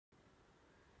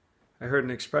I heard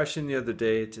an expression the other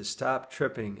day to stop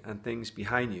tripping on things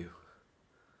behind you.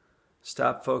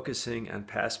 Stop focusing on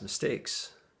past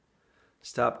mistakes.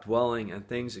 Stop dwelling on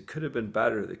things that could have been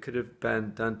better, that could have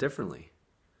been done differently.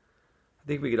 I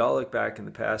think we could all look back in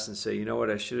the past and say, you know what,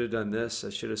 I should have done this,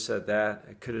 I should have said that,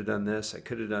 I could have done this, I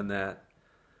could have done that.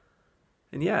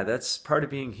 And yeah, that's part of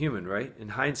being human, right? In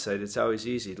hindsight, it's always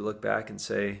easy to look back and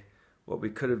say what we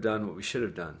could have done, what we should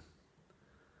have done.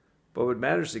 But what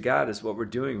matters to God is what we're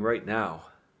doing right now,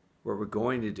 what we're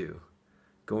going to do,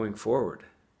 going forward.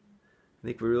 I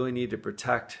think we really need to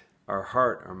protect our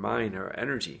heart, our mind, our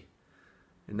energy,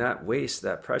 and not waste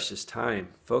that precious time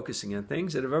focusing on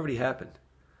things that have already happened,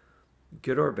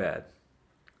 good or bad.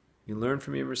 You learn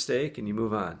from your mistake and you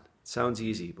move on. It sounds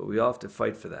easy, but we all have to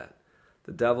fight for that.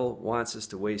 The devil wants us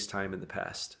to waste time in the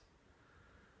past.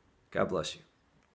 God bless you.